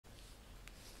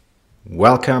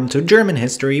Welcome to German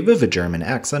history with a German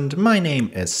accent. My name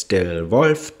is still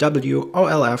Wolf,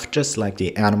 W-O-L-F, just like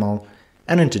the animal,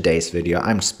 and in today's video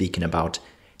I'm speaking about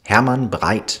Hermann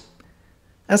Breith.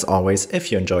 As always,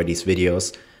 if you enjoy these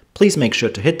videos, please make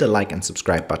sure to hit the like and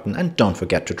subscribe button and don't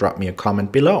forget to drop me a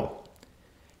comment below.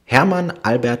 Hermann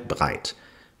Albert Breith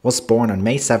was born on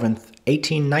May 7th,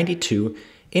 1892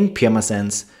 in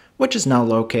Pirmasens, which is now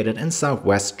located in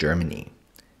southwest Germany.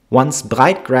 Once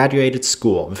Breith graduated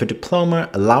school with a diploma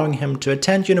allowing him to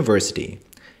attend university,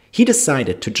 he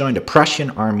decided to join the Prussian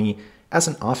army as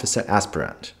an officer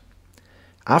aspirant.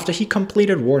 After he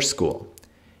completed war school,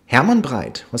 Hermann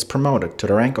Breith was promoted to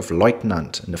the rank of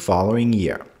lieutenant in the following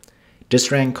year.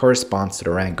 This rank corresponds to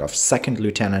the rank of second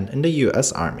lieutenant in the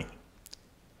US Army.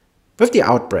 With the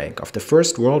outbreak of the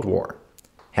First World War,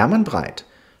 Hermann Breith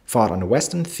fought on the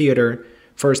Western Theater,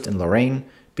 first in Lorraine,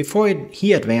 before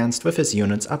he advanced with his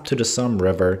units up to the Somme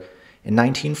River in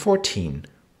 1914,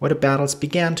 where the battles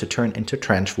began to turn into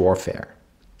trench warfare.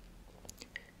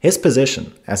 His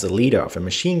position as a leader of a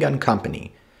machine gun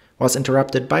company was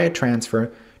interrupted by a transfer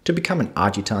to become an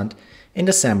adjutant in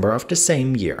December of the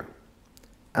same year.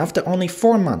 After only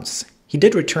 4 months, he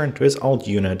did return to his old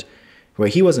unit, where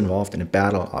he was involved in the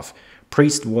Battle of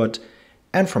Priestwood,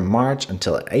 and from March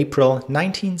until April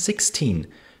 1916,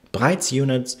 Breith's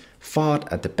units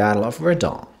fought at the Battle of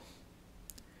Verdun.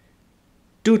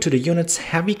 Due to the unit's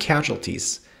heavy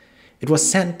casualties, it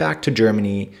was sent back to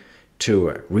Germany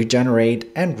to regenerate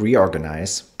and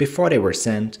reorganize before they were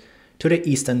sent to the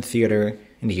Eastern Theater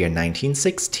in the year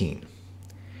 1916.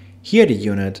 Here the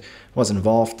unit was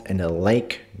involved in the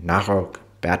Lake Narok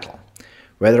battle,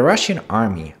 where the Russian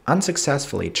army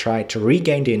unsuccessfully tried to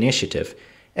regain the initiative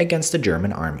against the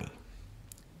German army.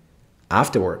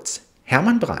 Afterwards,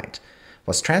 Hermann Breith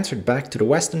was transferred back to the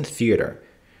Western Theater,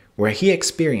 where he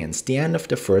experienced the end of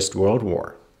the First World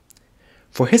War.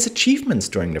 For his achievements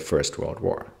during the First World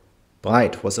War,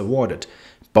 Breith was awarded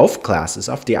both classes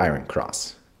of the Iron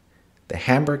Cross, the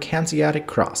Hamburg Hanseatic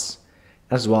Cross,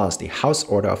 as well as the House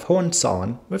Order of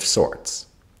Hohenzollern with swords.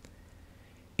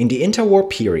 In the interwar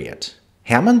period,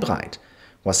 Hermann Breith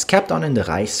was kept on in the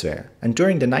Reichswehr, and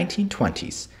during the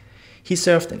 1920s, he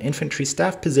served in infantry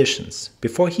staff positions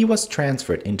before he was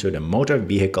transferred into the motor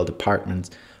vehicle departments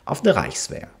of the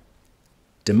Reichswehr.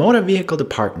 The motor vehicle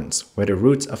departments were the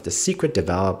roots of the secret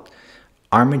developed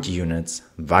armored units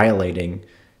violating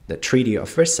the Treaty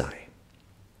of Versailles.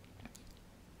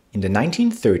 In the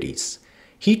 1930s,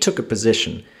 he took a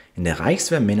position in the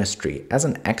Reichswehr ministry as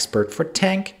an expert for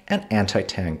tank and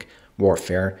anti-tank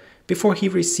warfare before he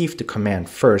received the command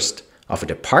first of a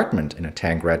department in a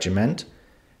tank regiment,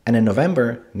 and in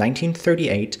November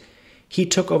 1938, he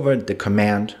took over the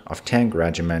command of Tank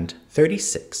Regiment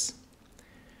 36.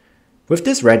 With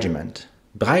this regiment,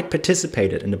 Breith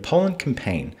participated in the Poland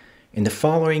campaign in the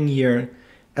following year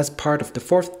as part of the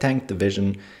 4th Tank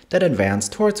Division that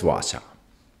advanced towards Warsaw.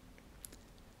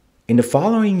 In the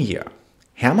following year,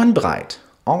 Hermann Breith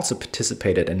also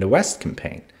participated in the West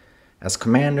campaign as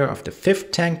commander of the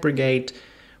 5th Tank Brigade,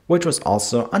 which was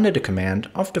also under the command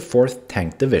of the 4th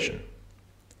Tank Division.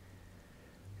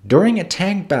 During a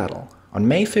tank battle on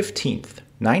May 15,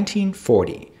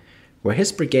 1940, where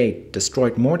his brigade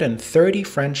destroyed more than 30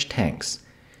 French tanks,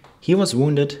 he was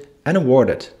wounded and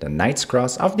awarded the Knight's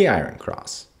Cross of the Iron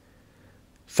Cross.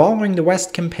 Following the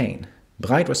West campaign,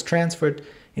 Breith was transferred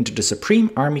into the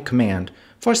Supreme Army Command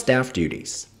for staff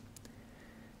duties.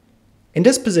 In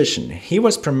this position, he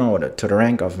was promoted to the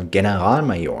rank of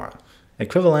Generalmajor,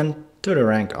 equivalent to the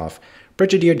rank of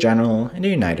Brigadier General in the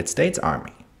United States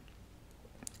Army.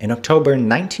 In October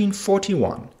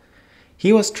 1941,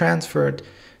 he was transferred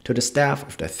to the staff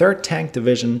of the 3rd Tank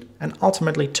Division and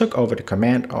ultimately took over the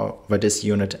command over this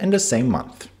unit in the same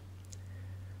month.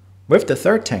 With the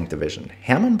 3rd Tank Division,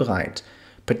 Hermann Breith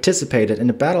participated in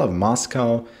the Battle of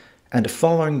Moscow and the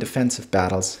following defensive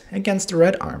battles against the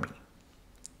Red Army.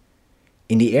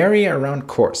 In the area around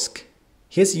Kursk,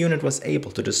 his unit was able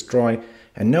to destroy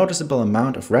a noticeable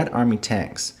amount of Red Army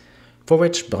tanks, for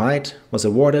which Breith was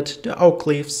awarded the Oak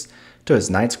Leaves to his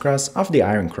Knight's Cross of the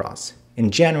Iron Cross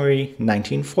in January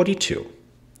 1942.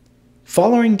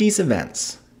 Following these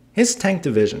events, his tank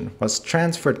division was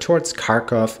transferred towards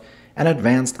Kharkov and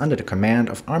advanced under the command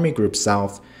of Army Group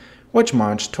South, which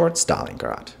marched towards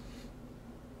Stalingrad.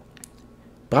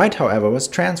 Breith, however, was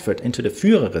transferred into the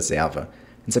Führerreserve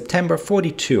in September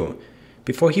 1942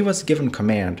 before he was given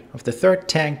command of the 3rd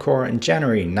Tank Corps in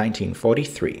January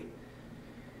 1943.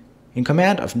 In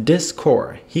command of this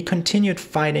corps, he continued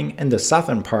fighting in the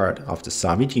southern part of the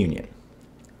Soviet Union.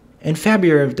 In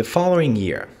February of the following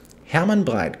year, Hermann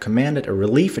Breith commanded a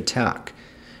relief attack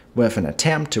with an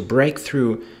attempt to break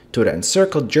through to the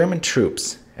encircled German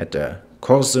troops at the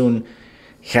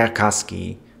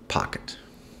Korsun-Cherkassky pocket.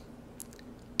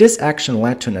 This action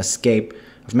led to an escape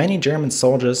of many German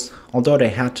soldiers, although they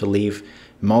had to leave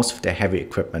most of their heavy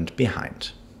equipment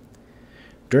behind.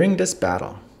 During this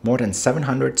battle, more than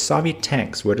 700 Soviet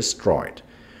tanks were destroyed,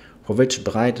 for which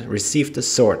Breith received the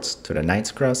swords to the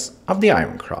Knight's Cross of the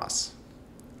Iron Cross.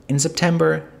 In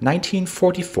September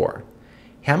 1944,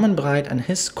 Hermann Breith and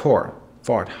his corps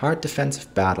fought hard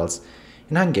defensive battles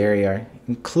in Hungary,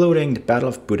 including the Battle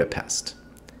of Budapest.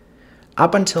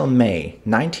 Up until May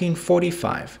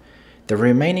 1945, the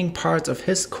remaining parts of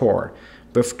his corps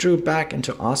withdrew back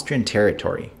into Austrian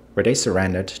territory, where they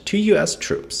surrendered to US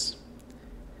troops.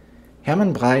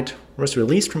 Hermann Breith was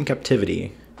released from captivity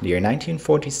in the year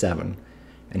 1947,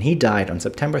 and he died on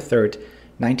September 3,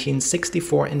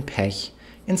 1964 in Pech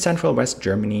in central West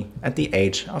Germany at the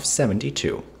age of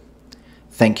 72.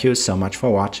 Thank you so much for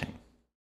watching.